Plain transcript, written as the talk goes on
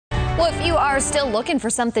Well, if you are still looking for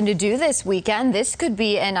something to do this weekend, this could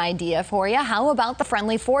be an idea for you. How about the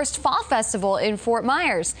Friendly Forest Fall Festival in Fort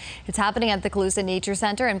Myers? It's happening at the Calusa Nature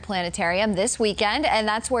Center and Planetarium this weekend, and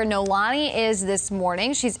that's where Nolani is this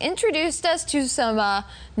morning. She's introduced us to some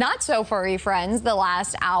not so furry friends the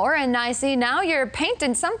last hour, and I see now you're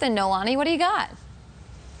painting something, Nolani. What do you got?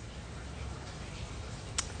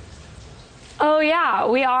 Oh yeah,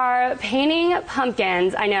 we are painting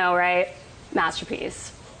pumpkins. I know, right?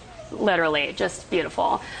 Masterpiece. Literally, just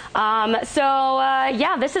beautiful.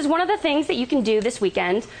 Yeah, this is one of the things that you can do this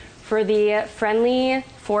weekend for the Friendly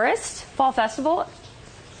Forest Fall Festival.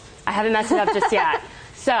 I haven't messed it up just yet.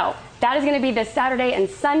 So that is going to be this Saturday and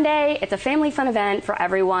Sunday. It's a family fun event for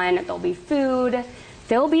everyone. There'll be food,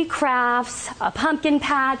 there'll be crafts, a pumpkin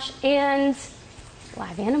patch, and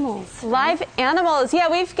live animals. Live animals. Yeah,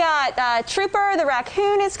 we've got Trooper the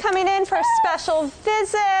raccoon is coming in for a special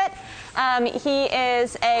visit. He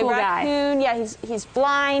is a cool raccoon. Guy. Yeah, he's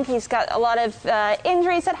blind. He's got a lot of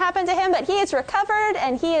injuries that happened to him, but he is recovered,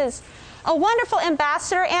 and he is a wonderful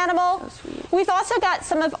ambassador animal. So sweet. We've also got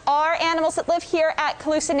some of our animals that live here at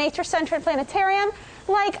Calusa Nature Center and Planetarium,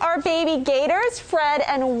 like our baby gators, Fred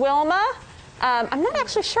and Wilma. I'm not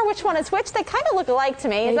actually sure which one is which. They kind of look alike to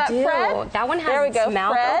me. Is that do. Fred? That one has there we its go,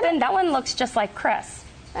 mouth Fred. open. That one looks just like Chris.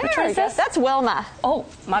 Which one is this? That's Wilma. Oh,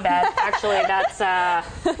 my bad. Actually, that's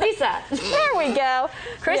Lisa. There we go.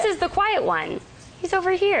 Chris is the quiet one. He's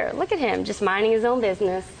over here. Look at him, just minding his own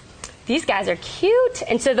business. These guys are cute.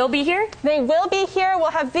 And so they'll be here? They will be here.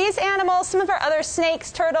 We'll have these animals, some of our other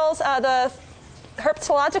snakes, turtles. The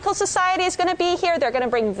Herpetological Society is going to be here. They're going to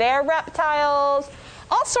bring their reptiles,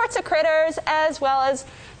 all sorts of critters, as well as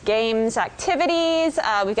games, activities.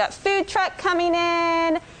 We've got food truck coming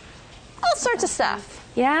in, all sorts of stuff.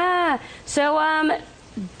 Yeah. So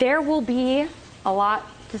there will be a lot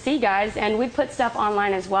to see, guys. And we've put stuff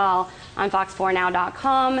online as well on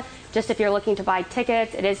fox4now.com. Just if you're looking to buy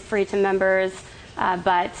tickets, it is free to members.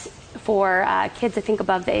 But for kids, I think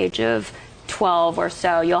above the age of 12 or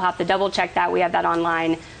so, you'll have to double check that. We have that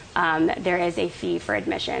online. There is a fee for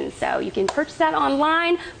admission. So you can purchase that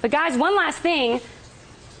online. But guys, one last thing.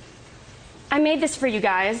 I made this for you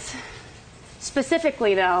guys.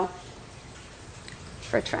 Specifically, though,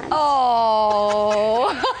 for Trent.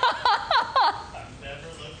 Oh.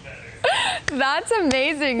 That's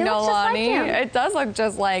amazing, Nolani. Like it does look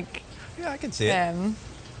just like Yeah, I can see him.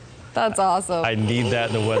 That's awesome. I need that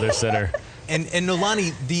in the weather center. And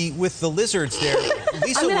Nolani, with the lizards there,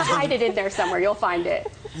 Lisa I'm going to was hide it in there somewhere. You'll find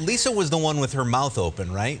it. Lisa was the one with her mouth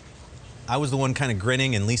open, right? I was the one kind of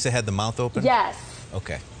grinning, and Lisa had the mouth open? Yes.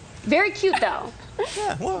 Okay. Very cute, though.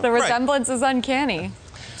 Yeah, well, The resemblance is uncanny.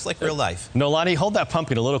 It's like real life. Nolani, hold that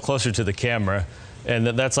pumpkin a little closer to the camera. And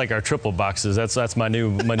that's like our triple boxes. That's my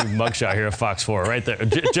new mugshot here at Fox 4, right there.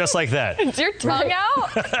 Just like that. Is your tongue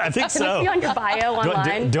out? I think Can so. this be on your bio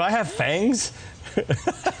online? Do I have fangs?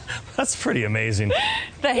 That's pretty amazing.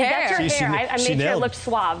 The hair. That's your hair. I made sure it looked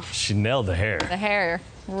suave. She nailed the hair. The hair.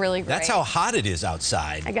 Really great. That's how hot it is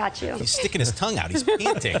outside. I got you. He's sticking his tongue out. He's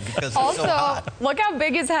panting because it's Also, so hot. look how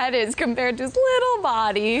big his head is compared to his little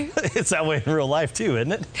body. It's that way in real life, too,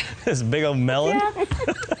 isn't it? This big old melon. Yeah,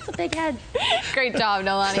 it's a big head. Great job,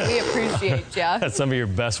 Nolani. We appreciate you. That's some of your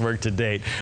best work to date.